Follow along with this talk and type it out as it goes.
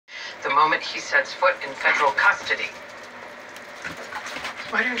the moment he sets foot in federal custody.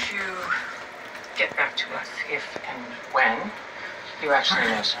 Why don't you get back to us if and when you actually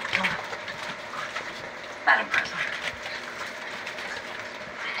know something? Madam President.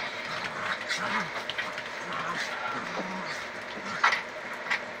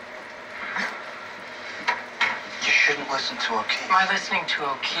 You shouldn't listen to O'Keefe. My listening to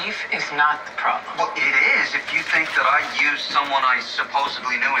O'Keefe is not the problem. Well, it is if you think that I used someone I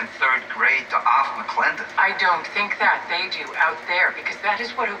supposedly knew in 3rd grade to off McClendon. I don't think that they do out there, because that is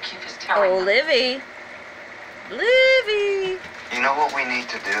what O'Keefe is telling Oh, them. Livy. Livy. You know what we need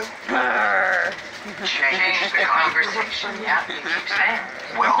to do? Arr. Change Change the the conversation. conversation. Yeah, you keep saying.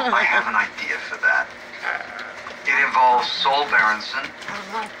 Well, I have an idea for that. It involves Sol Berenson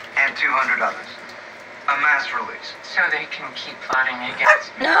and 200 others. A mass release. So they can keep plotting against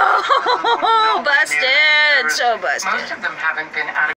me. No, No, busted. man, So busted. Most of them haven't been out of